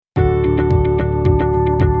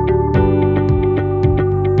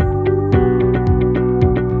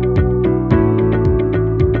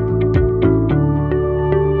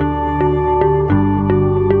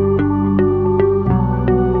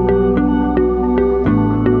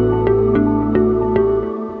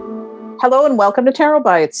Hello and welcome to Tarot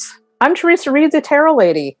Bites. I'm Teresa Reed, the Tarot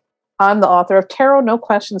Lady. I'm the author of Tarot No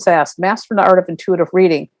Questions Asked, Mastering the Art of Intuitive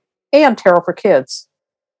Reading, and Tarot for Kids.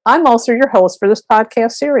 I'm also your host for this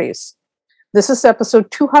podcast series. This is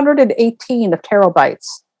episode 218 of Tarot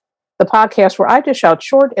Bites, the podcast where I dish out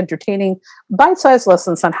short, entertaining, bite-sized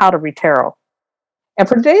lessons on how to read tarot. And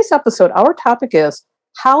for today's episode, our topic is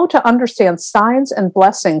how to understand signs and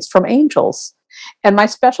blessings from angels. And my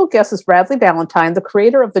special guest is Radleigh Valentine, the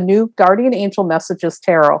creator of the new Guardian Angel Messages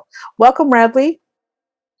Tarot. Welcome, Radleigh.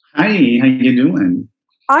 Hi, how you doing?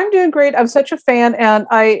 I'm doing great. I'm such a fan, and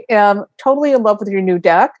I am totally in love with your new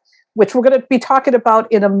deck, which we're going to be talking about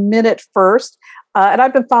in a minute first. And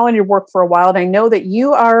I've been following your work for a while, and I know that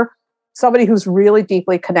you are somebody who's really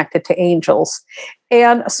deeply connected to angels.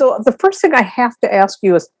 And so the first thing I have to ask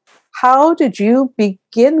you is, how did you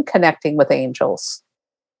begin connecting with angels?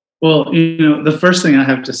 Well, the first thing I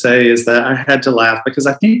have to say is that I had to laugh because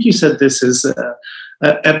I think you said this is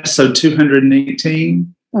episode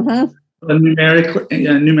 218.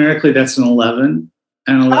 Mm-hmm. Numerically, that's an 11,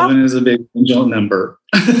 and 11 is a big angel number.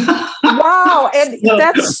 Wow, and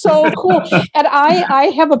that's so cool. And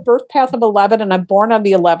I have a birth path of 11, and I'm born on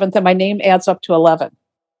the 11th, and my name adds up to 11.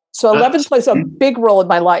 So 11 plays a big role in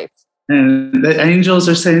my life. And the angels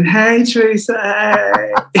are saying, "Hey, Teresa,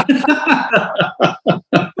 hey."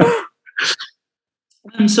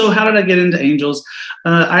 So how did I get into angels?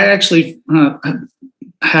 I actually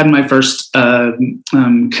had my first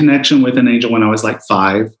connection with an angel when I was like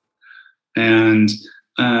 5. And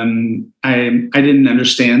I didn't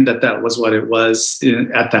understand that was what it was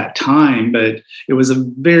at that time, but it was a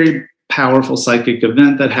very powerful psychic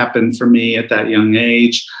event that happened for me at that young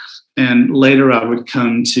age. And later I would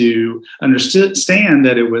come to understand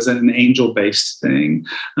that it was an angel-based thing.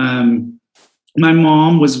 My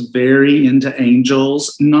mom was very into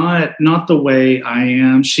angels, not the way I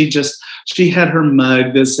am. She had her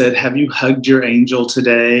mug that said, "Have you hugged your angel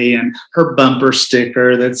today?" And her bumper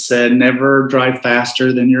sticker that said, "Never drive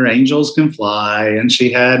faster than your angels can fly." And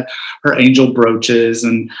she had her angel brooches,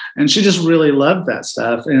 and she just really loved that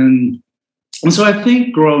stuff. And so I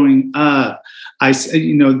think growing up,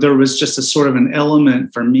 there was just a sort of an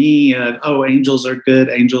element for me of, oh, angels are good,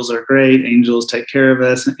 angels are great, angels take care of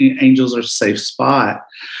us, angels are a safe spot.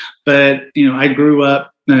 But, I grew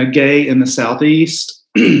up gay in the Southeast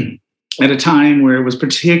at a time where it was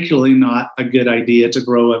particularly not a good idea to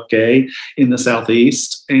grow up gay in the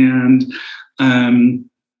Southeast. And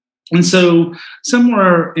so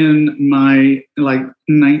somewhere in my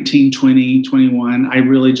 19, 20, 21, I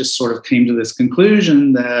really just sort of came to this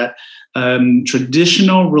conclusion that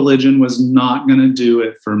traditional religion was not going to do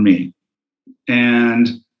it for me.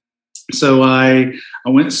 And so I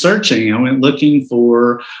went searching. I went looking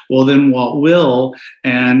for, well, then what will?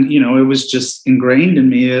 And, it was just ingrained in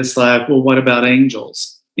me. It's like, well, what about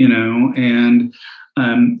angels? And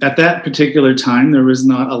at that particular time, there was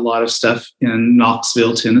not a lot of stuff in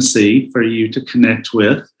Knoxville, Tennessee for you to connect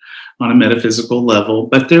with on a metaphysical level,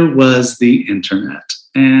 but there was the internet.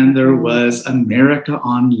 And there was America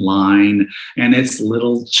Online and its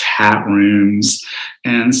little chat rooms.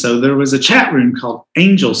 And so there was a chat room called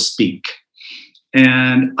Angel Speak.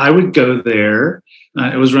 And I would go there.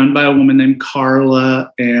 It was run by a woman named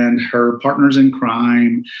Carla and her partners in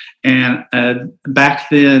crime. And back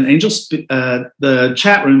then, the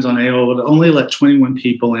chat rooms on AOL would only let 21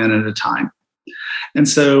 people in at a time. And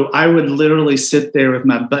so I would literally sit there with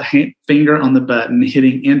my finger on the button,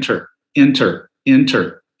 hitting enter, enter,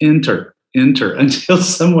 enter, enter, enter, until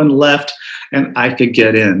someone left and I could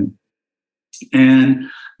get in. And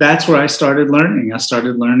that's where I started learning. I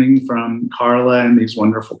started learning from Carla and these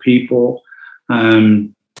wonderful people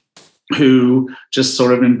who just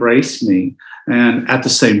sort of embraced me. And at the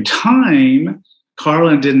same time,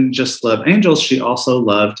 Carla didn't just love angels, she also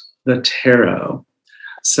loved the tarot.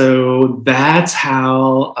 So that's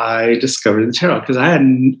how I discovered the tarot, because I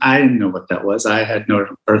didn't know what that was. I had no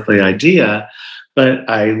earthly idea, but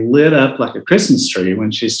I lit up like a Christmas tree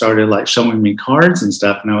when she started showing me cards and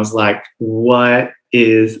stuff. And I was like, what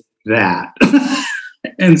is that?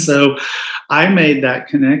 And so I made that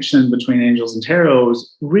connection between angels and tarot. I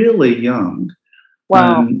was really young.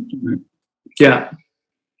 Wow. Yeah.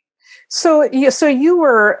 So you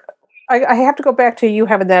were, I have to go back to you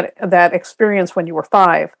having that experience when you were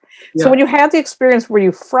 5. Yeah. So when you had the experience, were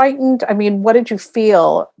you frightened? I mean, what did you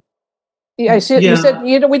feel? You said,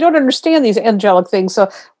 we don't understand these angelic things. So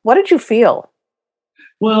what did you feel?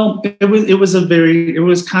 Well, it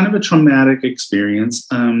was kind of a traumatic experience.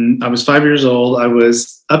 I was 5 years old. I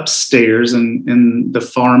was upstairs in the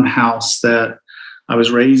farmhouse that I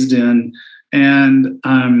was raised in. And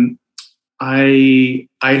I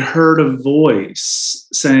heard a voice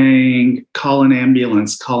saying, call an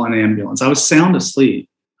ambulance, call an ambulance. I was sound asleep,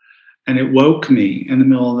 and it woke me in the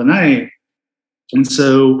middle of the night. And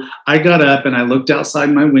so I got up and I looked outside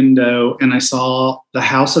my window, and I saw the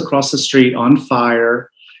house across the street on fire.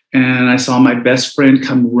 And I saw my best friend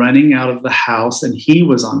come running out of the house, and he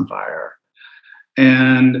was on fire.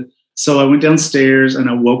 And so I went downstairs and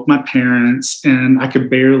I woke my parents, and I could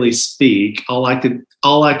barely speak. All I could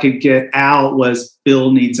get out was,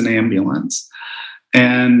 Bill needs an ambulance.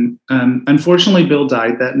 And unfortunately, Bill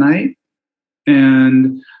died that night.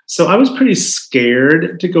 And so I was pretty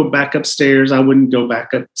scared to go back upstairs. I wouldn't go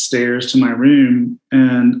back upstairs to my room.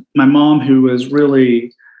 And my mom, who was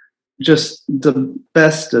really just the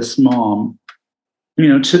bestest mom,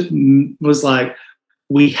 was like,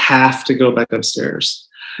 we have to go back upstairs.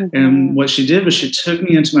 Mm-hmm. And what she did was she took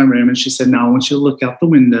me into my room and she said, now I want you to look out the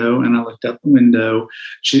window. And I looked out the window.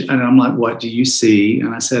 And I'm like, what do you see?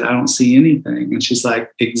 And I said, I don't see anything. And she's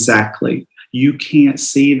like, exactly. You can't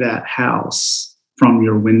see that house from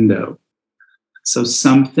your window. So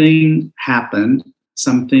something happened,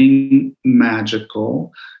 something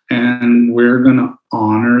magical, and we're going to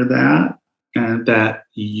honor that, and that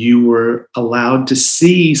you were allowed to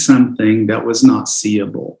see something that was not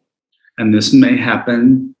seeable. And this may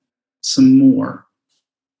happen some more.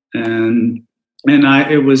 And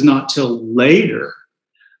it was not till later,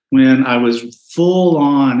 when I was full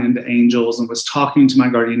on into angels and was talking to my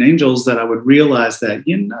guardian angels, that I would realize that,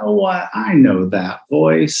 you know what, I know that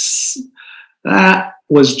voice. That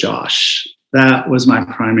was Josh. That was my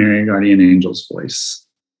primary guardian angel's voice.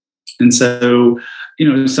 And so,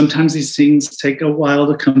 sometimes these things take a while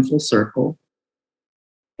to come full circle.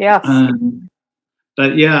 Yeah.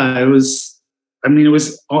 But yeah, it's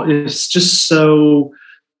just so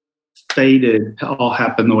fated to all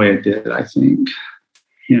happen the way it did, I think.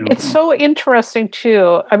 It's so interesting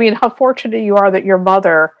too. I mean, how fortunate you are that your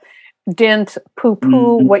mother didn't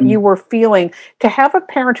poo-poo what you were feeling. To have a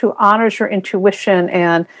parent who honors your intuition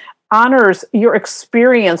and honors your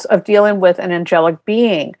experience of dealing with an angelic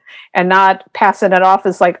being and not passing it off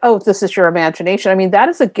as like, oh, this is your imagination. I mean, that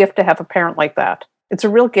is a gift to have a parent like that. It's a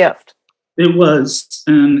real gift. It was.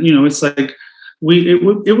 And, it's like,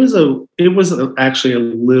 it was actually a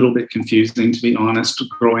little bit confusing, to be honest,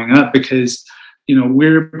 growing up, because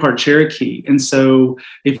we're part Cherokee. And so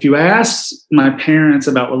if you ask my parents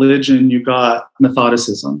about religion, you got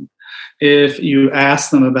Methodicism. If you ask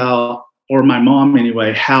them about, or my mom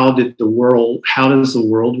anyway, how does the world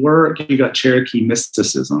work? You got Cherokee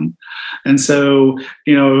mysticism. And so,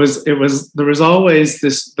 there was always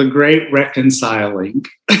the great reconciling,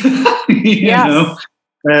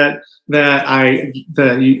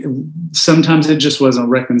 sometimes it just wasn't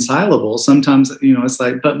reconcilable. Sometimes, it's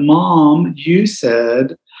like, but Mom, you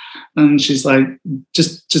said, and she's like,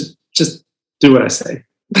 just do what I say.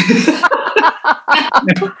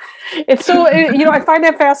 It's so, I find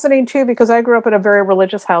that fascinating too, because I grew up in a very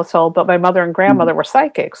religious household, but my mother and grandmother were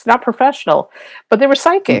psychics, not professional, but they were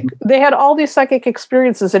psychic. Mm-hmm. They had all these psychic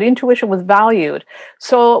experiences, and intuition was valued.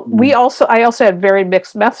 So I also had very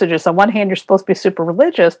mixed messages. On one hand, you're supposed to be super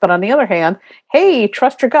religious, but on the other hand, hey,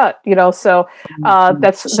 trust your gut, so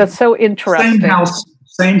that's so interesting. Same house.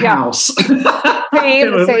 Same house.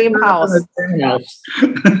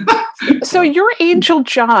 So your angel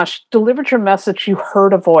Josh delivered your message. You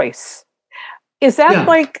heard a voice. Is that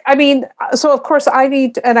so of course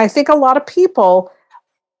and I think a lot of people,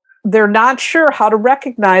 they're not sure how to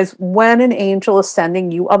recognize when an angel is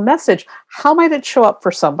sending you a message. How might it show up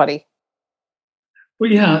for somebody?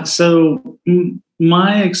 Well, yeah. So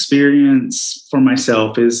my experience for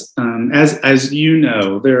myself is, as you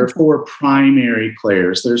know, there are 4 primary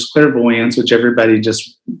clairs. There's clairvoyance, which everybody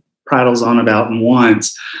just prattles on about and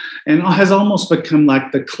wants, and has almost become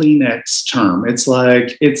like the Kleenex term. It's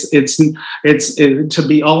like it's to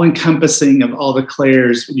be all encompassing of all the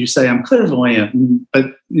clairs. You say I'm clairvoyant,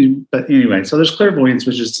 but anyway. So there's clairvoyance,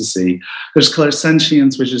 which is to see. There's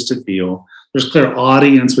clairsentience, which is to feel. There's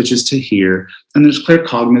clairaudience, which is to hear, and there's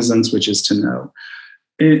claircognizance, which is to know.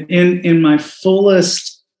 In my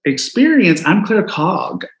fullest experience, I'm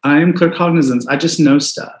claircog. I am claircognizance. I just know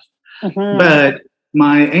stuff. Mm-hmm. But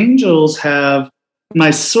my angels have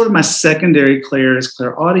my secondary clair is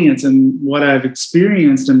clairaudience. And what I've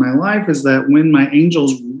experienced in my life is that when my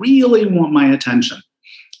angels really want my attention,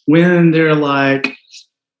 when they're like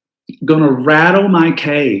going to rattle my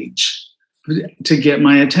cage, to get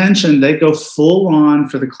my attention, they go full on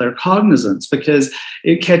for the claircognizance because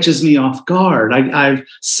it catches me off guard. I've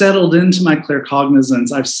settled into my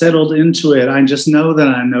claircognizance. I've settled into it. I just know that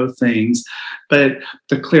I know things. But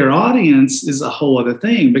the clairaudience is a whole other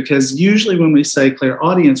thing, because usually when we say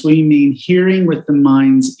clairaudience, we mean hearing with the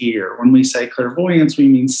mind's ear. When we say clairvoyance, we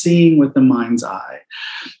mean seeing with the mind's eye.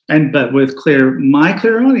 But with my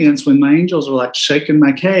clairaudience, when my angels are like shaking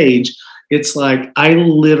my cage, it's like I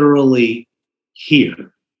literally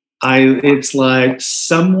hear. It's like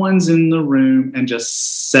someone's in the room and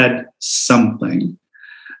just said something.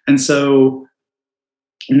 And so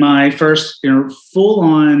my first, full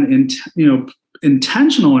on,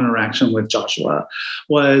 intentional interaction with Joshua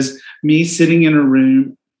was me sitting in a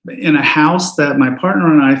room in a house that my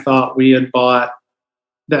partner and I thought we had bought.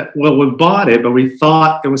 We bought it, but we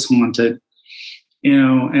thought it was haunted.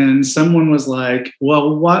 And someone was like,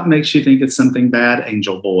 well, what makes you think it's something bad,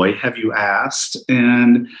 Angel Boy? Have you asked?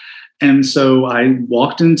 And so I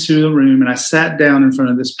walked into the room and I sat down in front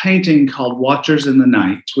of this painting called Watchers in the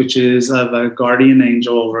Night, which is of a guardian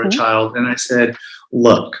angel over a child. And I said,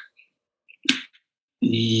 look,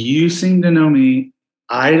 you seem to know me.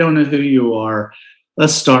 I don't know who you are.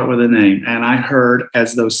 Let's start with a name. And I heard,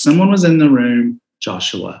 as though someone was in the room,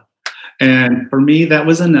 Joshua. And for me, that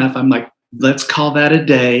was enough. I'm like, let's call that a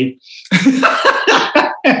day.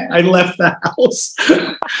 I left the house.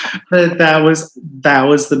 But that was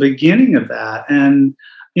the beginning of that. And,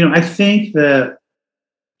 I think that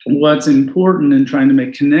what's important in trying to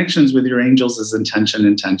make connections with your angels is intention,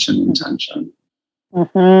 intention, intention.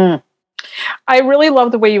 Mm-hmm. I really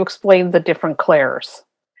love the way you explained the different clairs,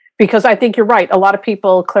 because I think you're right. A lot of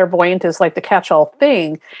people, clairvoyant is like the catch-all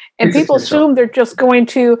thing. And people assume they're just going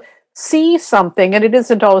to see something, and it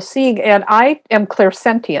isn't always seeing. And I am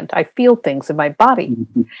clairsentient. I feel things in my body,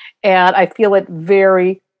 and I feel it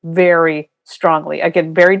very, very strongly. I get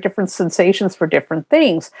very different sensations for different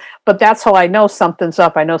things, but that's how I know something's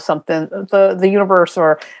up. I know something, the universe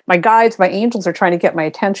or my guides, my angels are trying to get my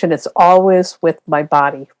attention. It's always with my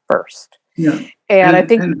body first. Yeah. And I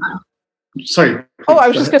think... Sorry. I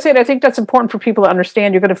was just going to say, and I think that's important for people to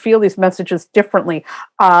understand. You're going to feel these messages differently.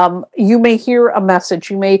 You may hear a message,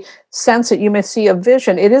 you may sense it, you may see a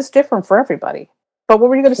vision. It is different for everybody. But what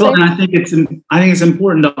were you going to say? Well, and I think it's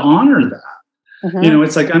important to honor that. Mm-hmm.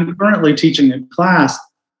 It's like I'm currently teaching a class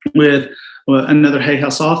with another Hay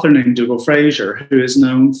House author named Dougal Fraser, who is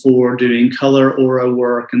known for doing color aura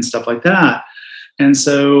work and stuff like that. And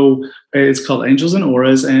so it's called Angels and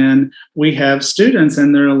Auras, and we have students,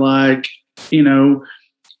 and they're like,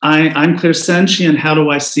 I'm clairsentient. How do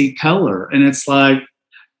I see color? And it's like,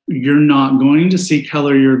 you're not going to see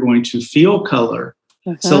color. You're going to feel color.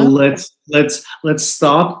 Mm-hmm. So let's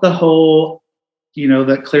stop the whole,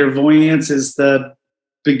 that clairvoyance is the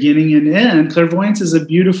beginning and end. Clairvoyance is a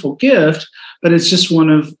beautiful gift, but it's just one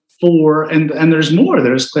of four. And there's more.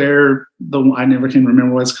 There's I never can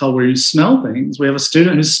remember what it's called, where you smell things. We have a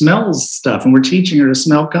student who smells stuff, and we're teaching her to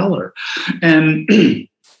smell color. And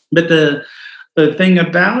but the thing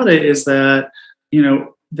about it is that,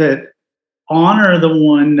 that honor the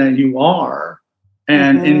one that you are,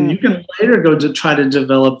 and you can later go to try to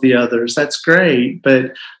develop the others. That's great.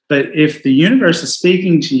 But if the universe is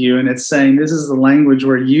speaking to you and it's saying, this is the language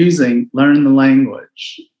we're using, learn the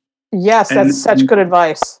language. Yes, that's such good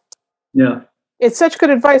advice. Yeah. It's such good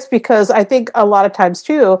advice, because I think a lot of times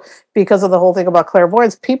too, because of the whole thing about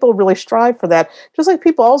clairvoyance, people really strive for that. Just like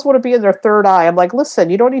people always want to be in their third eye. I'm like, listen,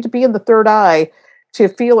 you don't need to be in the third eye to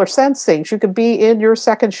feel or sense things. You could be in your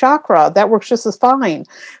second chakra. That works just as fine.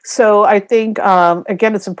 So I think,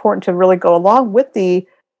 again, it's important to really go along with the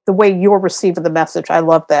way you're receiving the message. I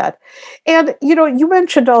love that. And, you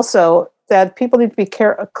mentioned also that people need to be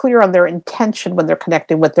clear on their intention when they're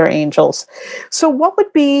connecting with their angels. So what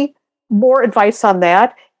would be more advice on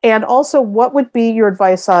that? And also, what would be your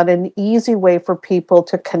advice on an easy way for people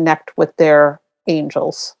to connect with their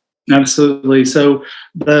angels? Absolutely. So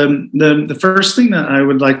the first thing that I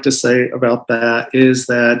would like to say about that is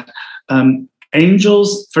that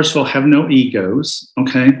angels, first of all, have no egos.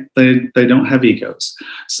 Okay, they don't have egos,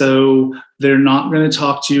 so they're not going to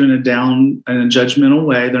talk to you in a judgmental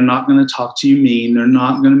way. They're not going to talk to you mean. They're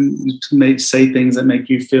not going to say things that make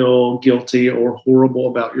you feel guilty or horrible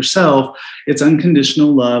about yourself. It's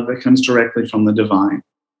unconditional love that comes directly from the divine.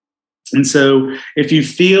 And so if you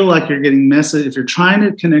feel like you're getting if you're trying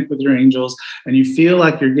to connect with your angels and you feel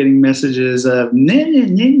like you're getting messages of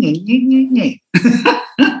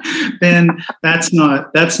then that's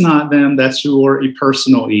not them. That's your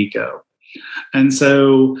personal ego. And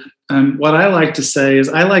so what I like to say is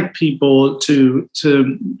I like people to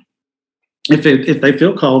if they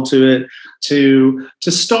feel called to it,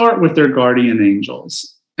 to start with their guardian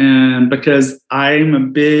angels. And because I'm a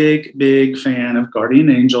big, big fan of guardian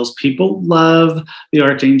angels, people love the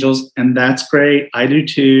archangels, and that's great. I do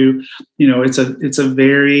too. It's a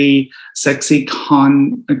very sexy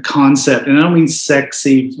concept, and I don't mean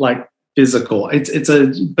sexy like physical. It's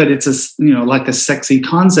like a sexy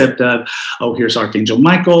concept of, oh, here's Archangel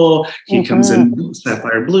Michael. He comes in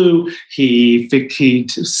sapphire blue. He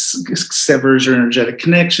severs your energetic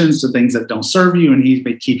connections to things that don't serve you, and he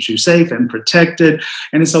keeps you safe and protected.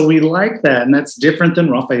 And so we like that, and that's different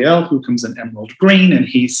than Raphael, who comes in emerald green, and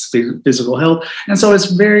he's physical health. And so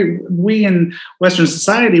we in Western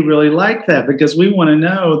society really like that, because we want to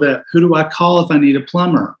know that, who do I call if I need a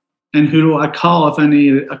plumber? And who do I call if I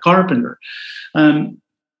need a carpenter?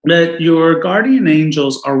 That your guardian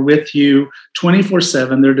angels are with you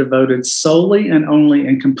 24/7. They're devoted solely and only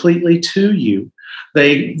and completely to you.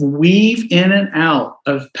 They weave in and out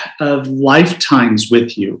of lifetimes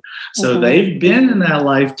with you. So they've been in that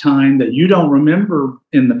lifetime that you don't remember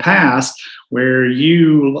in the past, where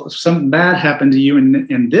something bad happened to you, and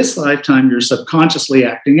in this lifetime, you're subconsciously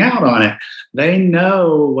acting out on it. They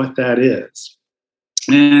know what that is.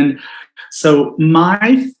 And so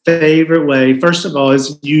my favorite way, first of all,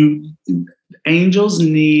 is angels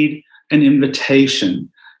need an invitation.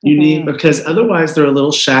 You need, because otherwise they're a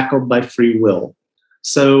little shackled by free will.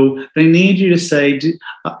 So they need you to say,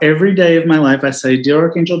 every day of my life, I say, dear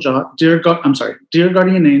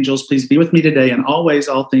guardian angels, please be with me today in all ways,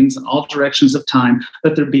 all things, and all directions of time.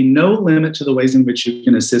 Let there be no limit to the ways in which you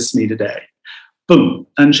can assist me today. Boom,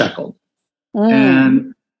 unshackled.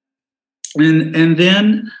 And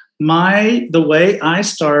then the way I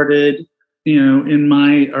started, in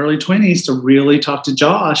my early 20s to really talk to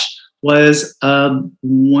Josh was a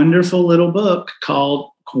wonderful little book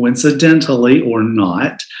called, coincidentally or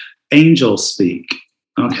not, Angel Speak.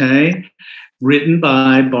 Okay, written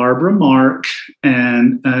by Barbara Mark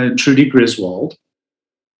and Trudy Griswold,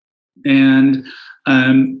 and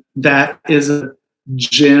that is a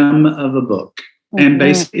gem of a book. And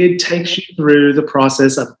basically, it takes you through the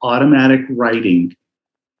process of automatic writing,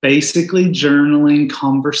 basically journaling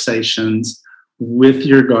conversations with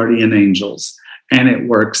your guardian angels. And it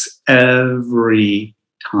works every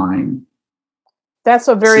time. That's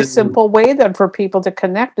a very simple way then for people to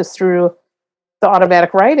connect, is through the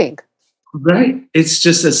automatic writing. Right. It's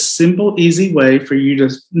just a simple, easy way for you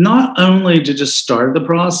to not only to just start the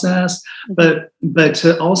process, but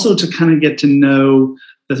to also to kind of get to know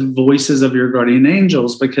the voices of your guardian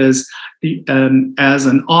angels, because as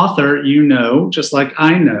an author, just like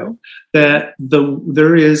I know, that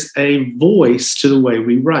there is a voice to the way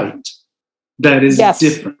we write that is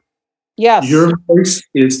different. Yes. Your voice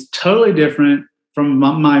is totally different from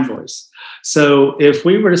my voice. So if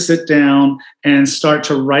we were to sit down and start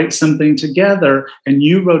to write something together, and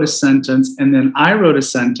you wrote a sentence and then I wrote a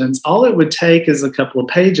sentence, all it would take is a couple of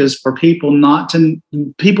pages for people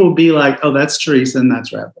would be like, oh, that's Teresa and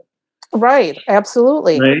that's Raphael. Right.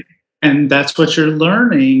 Absolutely. Right. And that's what you're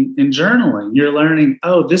learning in journaling. You're learning,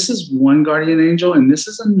 oh, this is one guardian angel and this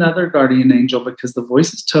is another guardian angel, because the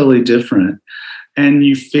voice is totally different. And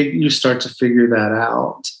you start to figure that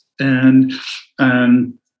out. And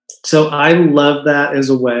so I love that as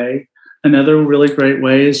a way. Another really great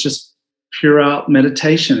way is just pure out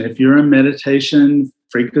meditation. If you're a meditation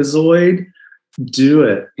freakazoid, do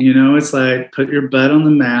it. It's like, put your butt on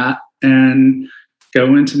the mat and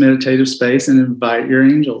go into meditative space and invite your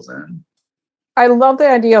angels in. I love the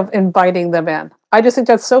idea of inviting them in. I just think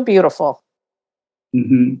that's so beautiful.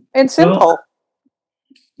 And simple.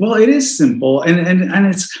 Well, it is simple, and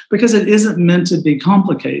it's because it isn't meant to be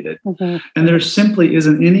complicated, and there simply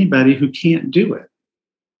isn't anybody who can't do it.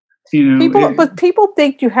 But people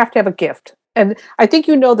think you have to have a gift, and I think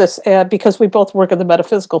this because we both work in the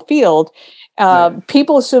metaphysical field. Right.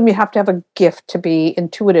 People assume you have to have a gift to be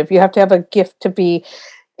intuitive. You have to have a gift to be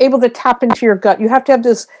able to tap into your gut. You have to have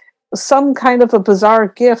some kind of a bizarre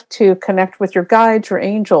gift to connect with your guides or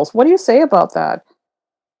angels. What do you say about that?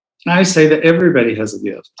 I say that everybody has a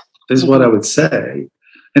gift, is what I would say.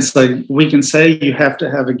 It's like, we can say you have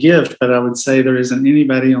to have a gift, but I would say there isn't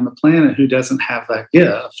anybody on the planet who doesn't have that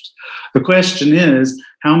gift. The question is,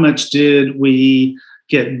 how much did we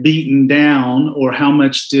get beaten down, or how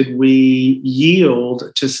much did we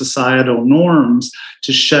yield to societal norms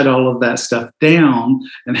to shut all of that stuff down?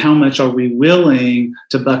 And how much are we willing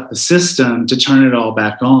to buck the system to turn it all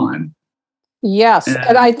back on? Yes.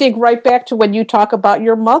 And I think right back to when you talk about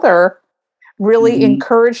your mother really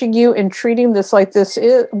encouraging you and treating this like this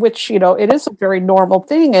is, which, it is a very normal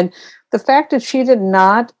thing. And the fact that she did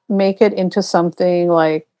not make it into something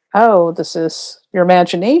like oh, this is your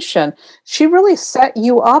imagination. She really set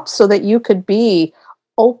you up so that you could be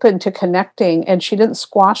open to connecting, and she didn't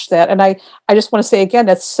squash that. And I just want to say again,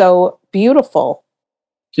 that's so beautiful.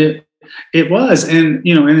 It it was, and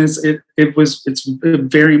and it's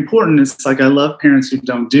very important. It's like I love parents who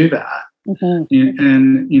don't do that, Hmm.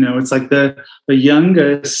 and it's like the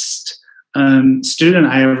youngest student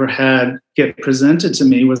I ever had get presented to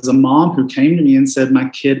me was a mom who came to me and said, "My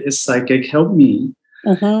kid is psychic. Help me."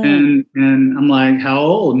 Hmm. And I'm like, "How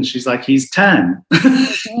old?" And she's like, "He's 10."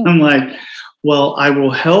 Hmm. I'm like, "Well, I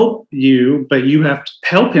will help you, but you have to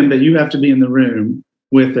help him, but you have to be in the room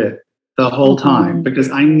with it the whole time Hmm.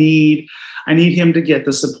 because I need him to get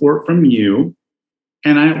the support from you,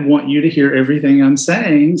 and I want you to hear everything I'm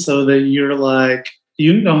saying so that you're like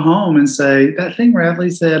you can go home and say that thing Radley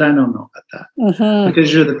said, I don't know about that Hmm.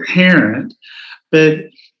 because you're the parent." But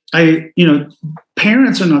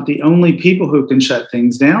parents are not the only people who can shut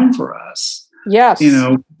things down for us. Yes.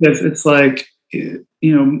 It's like,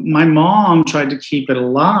 my mom tried to keep it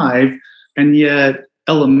alive, and yet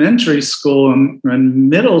elementary school and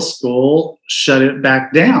middle school shut it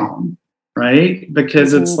back down, right?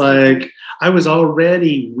 Because it's Hmm. like I was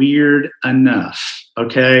already weird enough,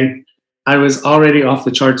 okay? I was already off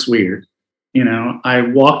the charts weird. I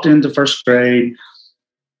walked into first grade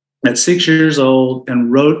at 6 years old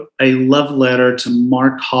and wrote a love letter to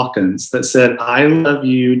Mark Hawkins that said, "I love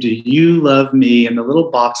you. Do you love me?" And the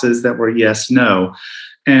little boxes that were yes, no.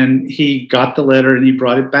 And he got the letter and he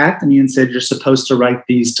brought it back to me and said, "You're supposed to write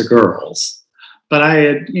these to girls." But I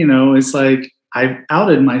had, it's like I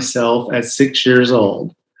outed myself at 6 years old.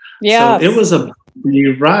 So it Yes. was a bumpy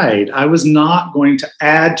ride. I was not going to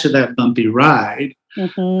add to that bumpy ride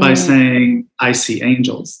by Hmm. saying, "I see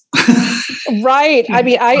angels." Right. I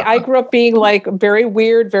mean, I grew up being like very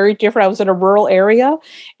weird, very different. I was in a rural area,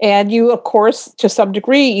 and you, of course, to some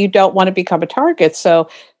degree, you don't want to become a target. So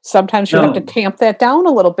sometimes you have to No. tamp that down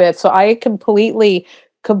a little bit. So I completely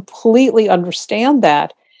understand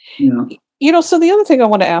that. Yeah. So the other thing I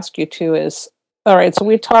want to ask you too is, all right, so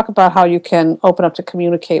we talk about how you can open up to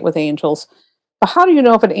communicate with angels, but how do you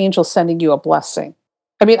know if an angel's sending you a blessing?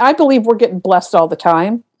 I mean, I believe we're getting blessed all the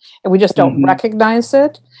time, and we just don't Mhm. recognize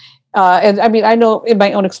it. And I mean, I know in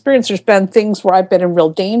my own experience, there's been things where I've been in real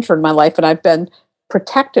danger in my life and I've been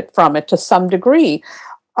protected from it to some degree.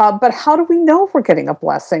 But how do we know if we're getting a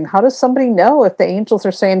blessing? How does somebody know if the angels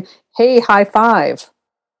are saying, hey, high five?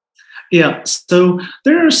 Yeah. So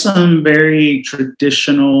there are some very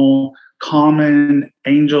traditional, common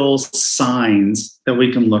angel signs that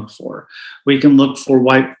we can look for. We can look for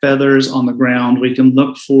white feathers on the ground. We can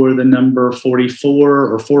look for the number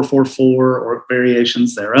 44 or 444 or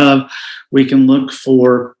variations thereof. We can look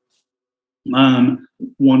for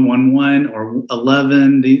 111 or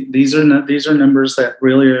 11. These are numbers that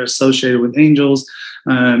really are associated with angels.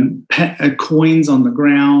 Coins on the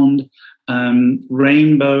ground,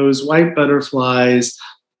 rainbows, white butterflies.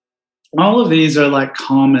 All of these are like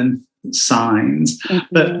common signs.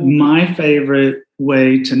 But Hmm. my favorite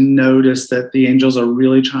way to notice that the angels are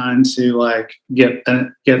really trying to like get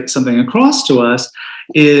something across to us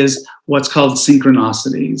is what's called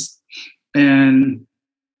synchronicities. And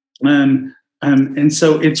and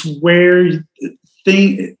so it's where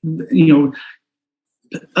thing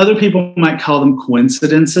other people might call them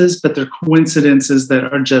coincidences, but they're coincidences that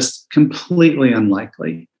are just completely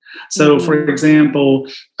unlikely. So, for Hmm. example,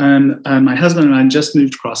 my husband and I just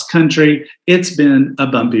moved cross country. It's been a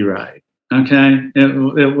bumpy ride. Okay,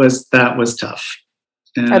 that was tough.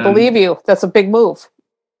 I And believe you. That's a big move.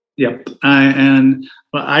 yep.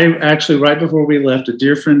 I actually, right before we left, a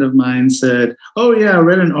dear friend of mine said, "Oh, yeah, I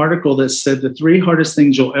read an article that said the three hardest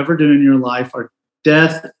things you'll ever do in your life are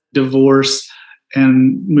death, divorce,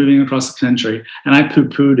 and moving across the country." And I poo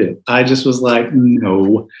pooed it. I just was like,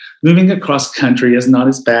 "No, moving across country is not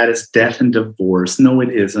as bad as death and divorce. No, it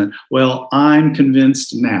isn't." Well, I'm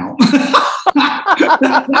convinced now.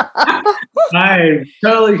 I'm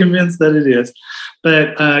totally convinced that it is.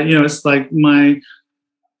 But, it's like my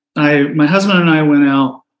husband and I went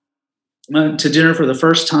out to dinner for the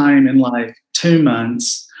first time in like 2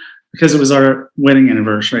 months because it was our wedding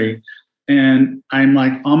anniversary. And I'm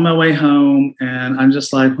like on my way home, and I'm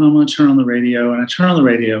just like, well, I'm going to turn on the radio. And I turn on the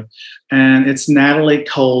radio, and it's Natalie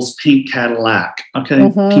Cole's Pink Cadillac. Okay,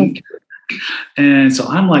 Hmm. Pink. And so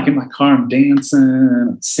I'm like in my car, I'm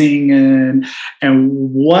dancing, singing, and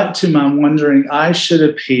what to my wondering eye should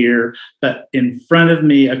appear, but in front of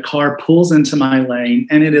me, a car pulls into my lane,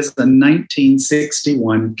 and it is a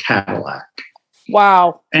 1961 Cadillac.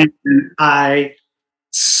 Wow. And I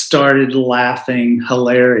started laughing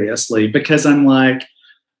hilariously because I'm like,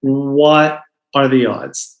 what are the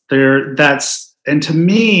odds And to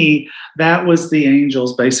me, that was the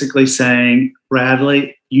angels basically saying,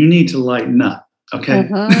 Bradley, you need to lighten up. Okay.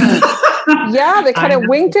 Mm-hmm. Yeah, they kind of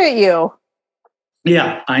winked at you.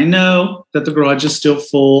 Yeah, I know that the garage is still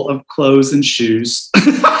full of clothes and shoes.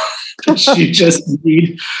 But you just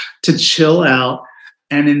need to chill out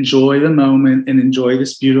and enjoy the moment and enjoy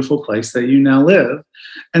this beautiful place that you now live.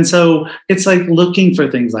 And so it's like looking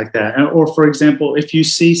for things like that. Or for example, if you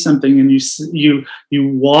see something and you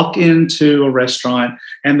walk into a restaurant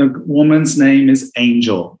and the woman's name is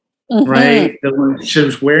Angel, right? She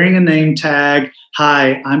was wearing a name tag.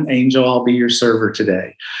 Hi, I'm Angel. I'll be your server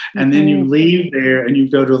today. And then you leave there and you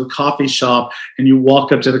go to the coffee shop and you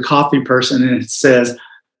walk up to the coffee person and it says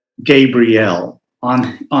Gabriel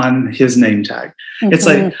on his name tag. It's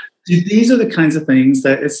like, these are the kinds of things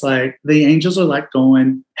that it's like the angels are like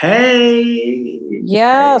going, hey.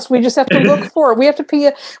 Yes, we just have to look for it. We have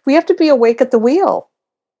to be awake at the wheel.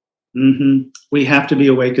 Mm-hmm. We have to be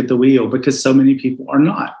awake at the wheel because so many people are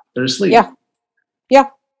not. They're asleep. Yeah.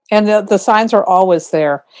 And the signs are always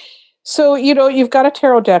there. So, you've got a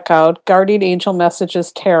tarot deck out, Guardian Angel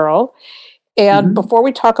Messages Tarot. And before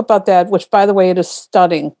we talk about that, which, by the way, it is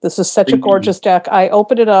stunning. This is such a gorgeous deck. I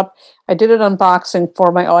opened it up. I did an unboxing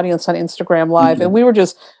for my audience on Instagram Live, and we were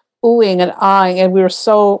just oohing and eyeing, and we were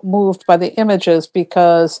so moved by the images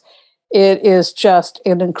because it is just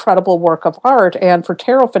an incredible work of art. And for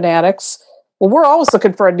tarot fanatics, well, we're always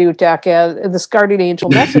looking for a new deck, and this Guardian Angel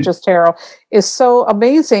Messages Tarot is so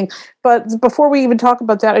amazing. But before we even talk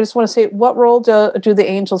about that, I just want to say, what role do the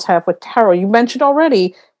angels have with tarot? You mentioned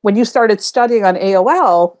already when you started studying on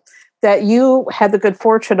AOL that you had the good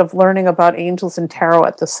fortune of learning about angels and tarot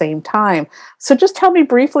at the same time. So just tell me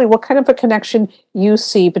briefly what kind of a connection you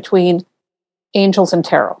see between angels and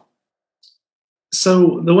tarot.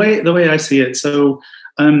 So the way I see it,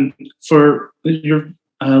 for your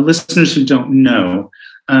listeners who don't know,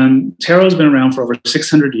 tarot has been around for over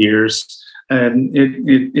 600 years.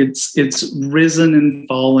 It's risen and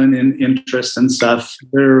fallen in interest and stuff.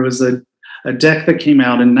 There was a deck that came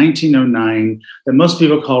out in 1909 that most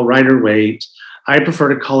people call Rider-Waite. I prefer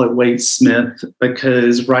to call it Waite-Smith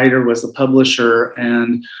because Rider was the publisher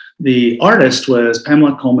and the artist was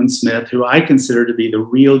Pamela Coleman Smith, who I consider to be the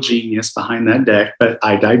real genius behind that deck, but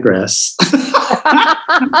I digress.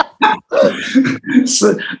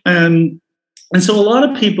 And so a lot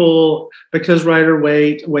of people, because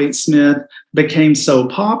Rider-Waite, Waite-Smith became so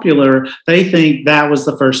popular, they think that was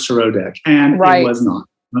the first tarot deck, and it was not.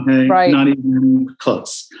 Okay, not even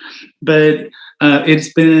close. But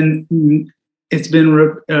it's been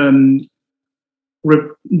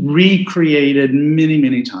recreated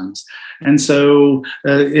many times. And so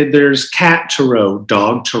there's cat tarot,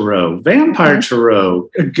 dog tarot, vampire tarot,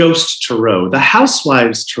 ghost tarot, the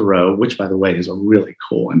housewives tarot, which, by the way, is a really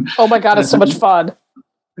cool one. Oh my God, it's so much fun.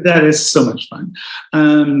 That is so much fun.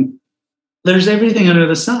 There's everything under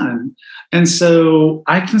the sun. And so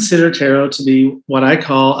I consider tarot to be what I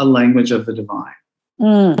call a language of the divine.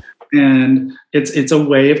 And it's a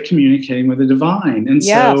way of communicating with the divine. And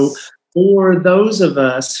so for those of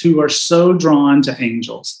us who are so drawn to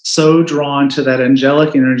angels, so drawn to that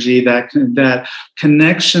angelic energy, that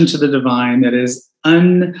connection to the divine that is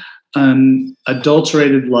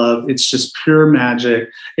unadulterated love, it's just pure magic.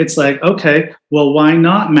 It's like, okay, well, why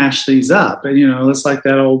not mash these up? And, it's like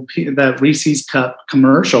that Reese's cup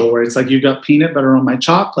commercial where it's like, you got peanut butter on my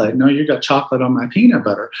chocolate. No, you got chocolate on my peanut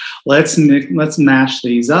butter. Let's mash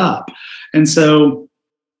these up. And so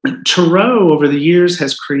tarot over the years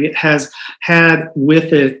has had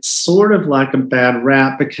with it sort of like a bad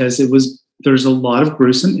rap because there's a lot of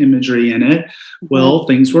gruesome imagery in it. Well,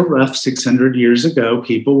 things were rough 600 years ago.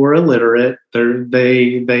 People were illiterate.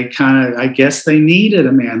 They kind of, I guess they needed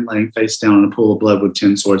a man laying face down in a pool of blood with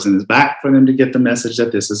 10 swords in his back for them to get the message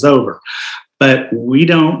that this is over. But we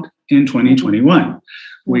don't in 2021.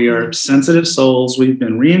 We are sensitive souls. We've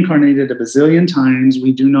been reincarnated a bazillion times.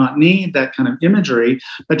 We do not need that kind of imagery,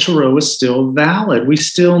 but tarot is still valid. We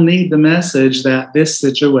still need the message that this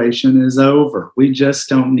situation is over. We just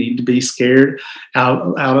don't need to be scared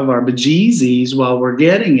out of our bejeezies while we're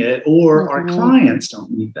getting it, or our clients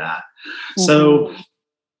don't need that. So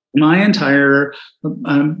my entire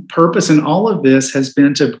purpose in all of this has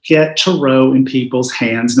been to get tarot in people's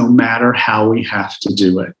hands, no matter how we have to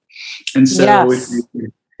do it. And so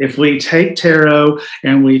if we take tarot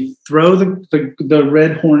and we throw the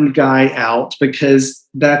red-horned guy out, because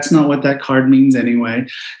that's not what that card means anyway,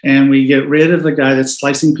 and we get rid of the guy that's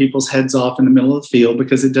slicing people's heads off in the middle of the field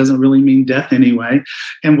because it doesn't really mean death anyway,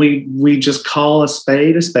 and we just call a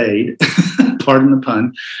spade, pardon the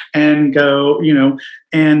pun, and go,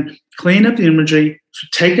 and clean up the imagery,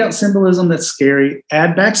 take out symbolism that's scary,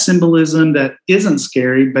 add back symbolism that isn't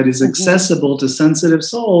scary but is accessible to sensitive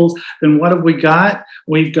souls, then what have we got?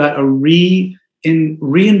 We've got a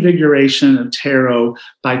reinvigoration of tarot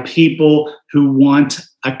by people who want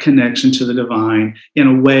a connection to the divine in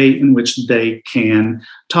a way in which they can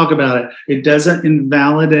talk about it. It doesn't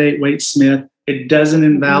invalidate Waite Smith. It doesn't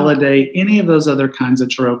invalidate any of those other kinds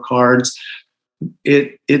of tarot cards.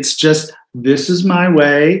 It's just, this is my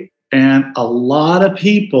way. And a lot of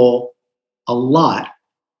people,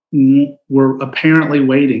 were apparently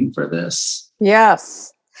waiting for this.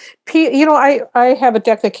 Yes. I have a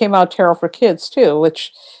deck that came out, Tarot for Kids, too,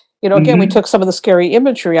 which, again, we took some of the scary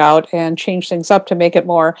imagery out and changed things up to make it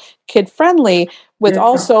more kid-friendly, with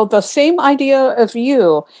also the same idea of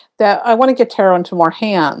you, that I want to get tarot into more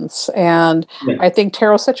hands. And I think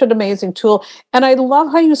tarot is such an amazing tool. And I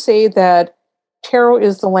love how you say that tarot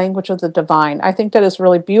is the language of the divine. I think that is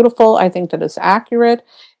really beautiful. I think that is accurate.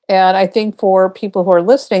 And I think for people who are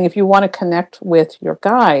listening, if you want to connect with your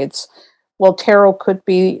guides, well, tarot could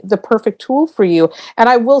be the perfect tool for you. And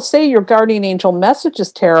I will say your Guardian Angel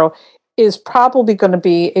Messages Tarot is probably going to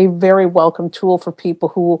be a very welcome tool for people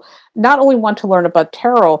who not only want to learn about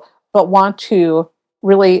tarot, but want to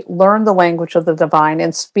really learn the language of the divine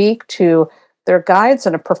and speak to their guides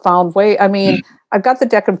in a profound way. I mean, I've got the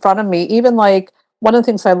deck in front of me. Even like one of the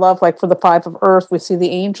things I love, like for the Five of Earth, we see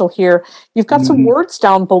the angel here. You've got some words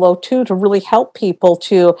down below too to really help people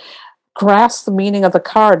to grasp the meaning of the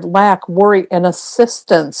card: lack, worry, and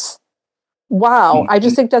assistance. Wow. I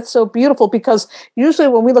just think that's so beautiful, because usually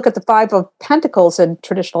when we look at the Five of Pentacles in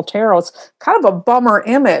traditional tarot, it's kind of a bummer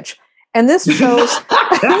image. And this shows,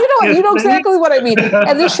 you know exactly what I mean.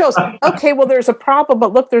 And this shows, okay, well, there's a problem,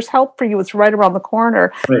 but look, there's help for you. It's right around the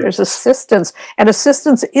corner. Right. There's assistance. And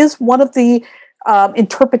assistance is one of the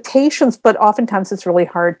interpretations, but oftentimes it's really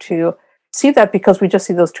hard to see that because we just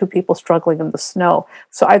see those two people struggling in the snow.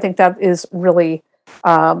 So I think that is really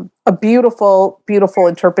a beautiful, beautiful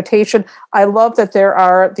interpretation. I love that there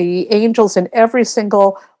are the angels in every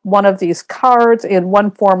single one of these cards in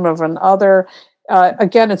one form or another.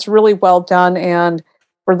 Again, it's really well done. And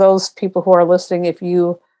for those people who are listening, if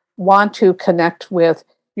you want to connect with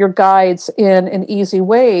your guides in an easy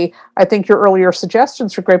way, I think your earlier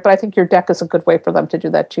suggestions are great, but I think your deck is a good way for them to do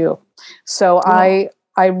that too. So I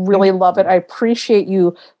really love it. I appreciate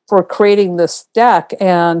you for creating this deck.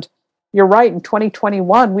 And you're right, in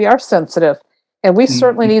 2021, we are sensitive. And we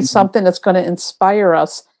certainly need something that's going to inspire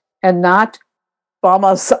us and not bum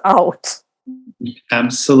us out.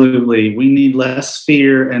 Absolutely. We need less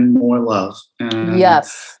fear and more love.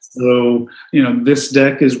 Yes. So, this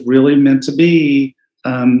deck is really meant to be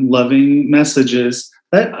loving messages,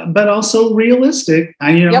 but also realistic.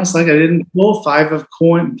 It's like I didn't pull Five of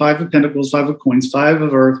Pentacles, Five of Coins, Five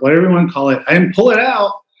of Earth, whatever you want to call it. I didn't pull it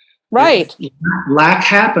out. Right. Lack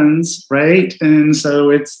happens, right? And so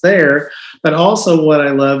it's there. But also what I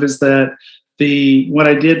love is that what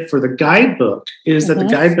I did for the guidebook is that the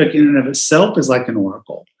guidebook in and of itself is like an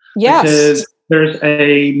oracle. Yes. Because there's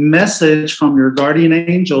a message from your guardian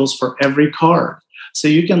angels for every card. So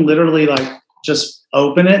you can literally just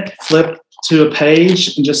open it, flip to a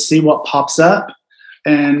page and just see what pops up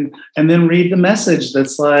and then read the message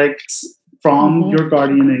that's from your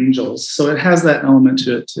guardian angels. So it has that element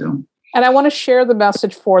to it too. And I want to share the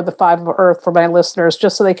message for the Five of Earth for my listeners,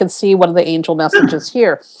 just so they can see one of the angel messages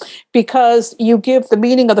here. Because you give the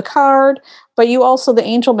meaning of the card, but you also, the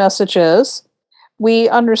angel messages, we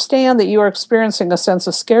understand that you are experiencing a sense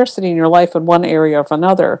of scarcity in your life in one area or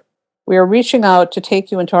another. We are reaching out to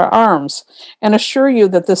take you into our arms and assure you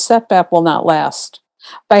that this setback will not last.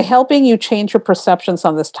 By helping you change your perceptions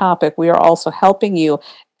on this topic, we are also helping you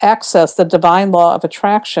access the divine law of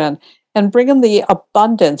attraction and bring in the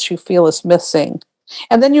abundance you feel is missing.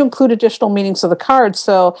 And then you include additional meanings of the cards.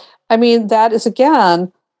 So, that is,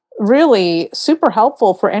 again, really super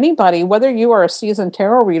helpful for anybody, whether you are a seasoned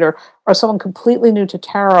tarot reader or someone completely new to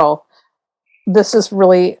tarot. This is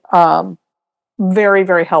really very,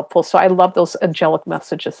 very helpful. So I love those angelic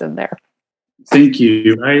messages in there. Thank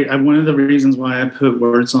you. One of the reasons why I put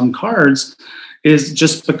words on cards is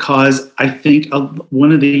just because I think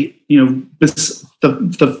one of the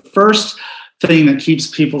first thing that keeps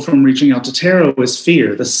people from reaching out to tarot is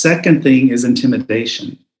fear. The second thing is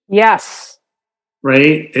intimidation. Yes.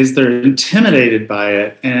 Right? Is they're intimidated by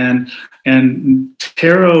it. And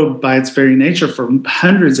tarot, by its very nature, for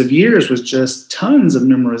hundreds of years was just tons of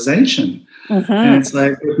memorization. And it's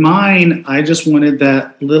like, with mine, I just wanted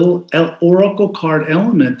that little oracle card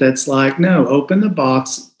element that's like, no, open the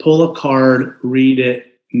box, pull a card, read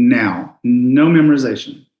it now. No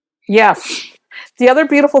memorization. Yes. The other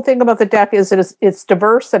beautiful thing about the deck is it's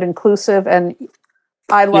diverse and inclusive, and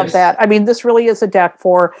I love that. I mean, this really is a deck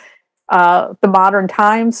for the modern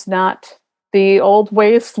times, not the old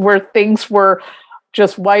ways where things were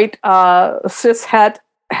just white, cis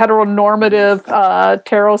heteronormative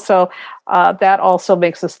tarot. So that also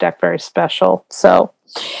makes this deck very special. So,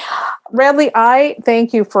 Radleigh, I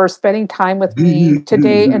thank you for spending time with me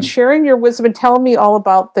today and sharing your wisdom and telling me all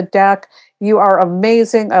about the deck. You are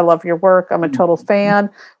amazing. I love your work. I'm a total fan.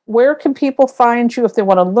 Where can people find you if they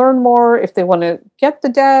want to learn more, if they want to get the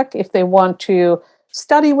deck, if they want to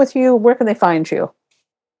study with you? Where can they find you?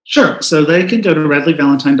 Sure. So they can go to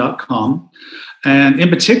radleighvalentine.com. And in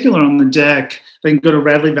particular on the deck, they can go to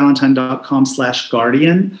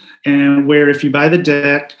radleighvalentine.com/guardian, and where if you buy the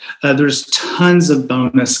deck, there's tons of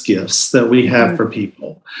bonus gifts that we have for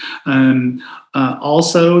people.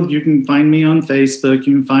 Also, you can find me on Facebook.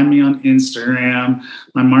 You can find me on Instagram.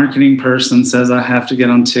 My marketing person says I have to get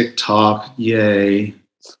on TikTok. Yay.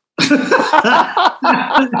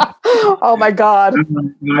 Oh my God.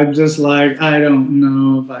 I'm just like, I don't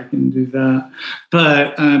know if I can do that.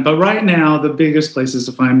 But right now, the biggest places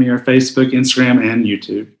to find me are Facebook, Instagram, and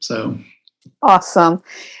YouTube. So awesome.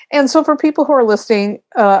 And so for people who are listening,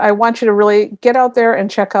 I want you to really get out there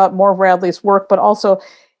and check out more of Radleigh's work, but also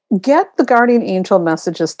get the Guardian Angel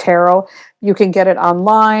Messages Tarot. You can get it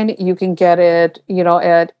online. You can get it,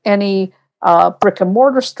 at any brick and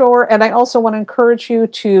mortar store. And I also want to encourage you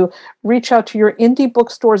to reach out to your indie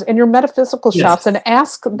bookstores and your metaphysical shops and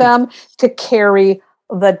ask them to carry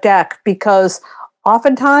the deck, because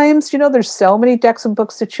oftentimes, there's so many decks and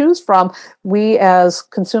books to choose from. We as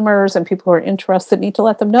consumers and people who are interested need to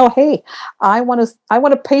let them know, hey, I want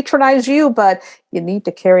to patronize you, but you need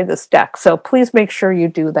to carry this deck. So please make sure you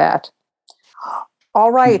do that.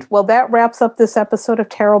 All right. Well, that wraps up this episode of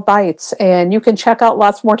Tarot Bites. And you can check out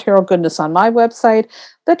lots more tarot goodness on my website,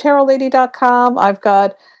 thetarotlady.com. I've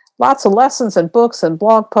got lots of lessons and books and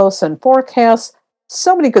blog posts and forecasts.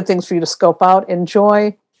 So many good things for you to scope out.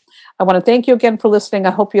 Enjoy. I want to thank you again for listening.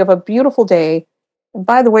 I hope you have a beautiful day. And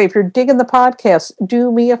by the way, if you're digging the podcast, do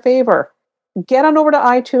me a favor. Get on over to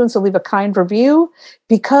iTunes and leave a kind review,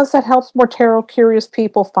 because that helps more tarot curious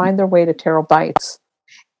people find their way to Tarot Bites.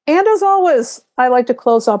 And as always, I like to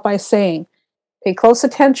close out by saying, pay close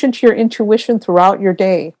attention to your intuition throughout your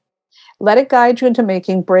day. Let it guide you into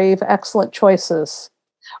making brave, excellent choices.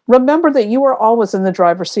 Remember that you are always in the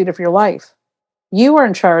driver's seat of your life. You are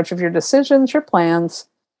in charge of your decisions, your plans,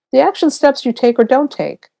 the action steps you take or don't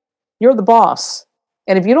take. You're the boss.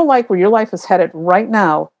 And if you don't like where your life is headed right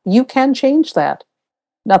now, you can change that.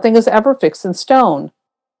 Nothing is ever fixed in stone.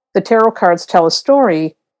 The tarot cards tell a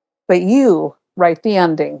story, but you write the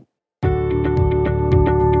ending.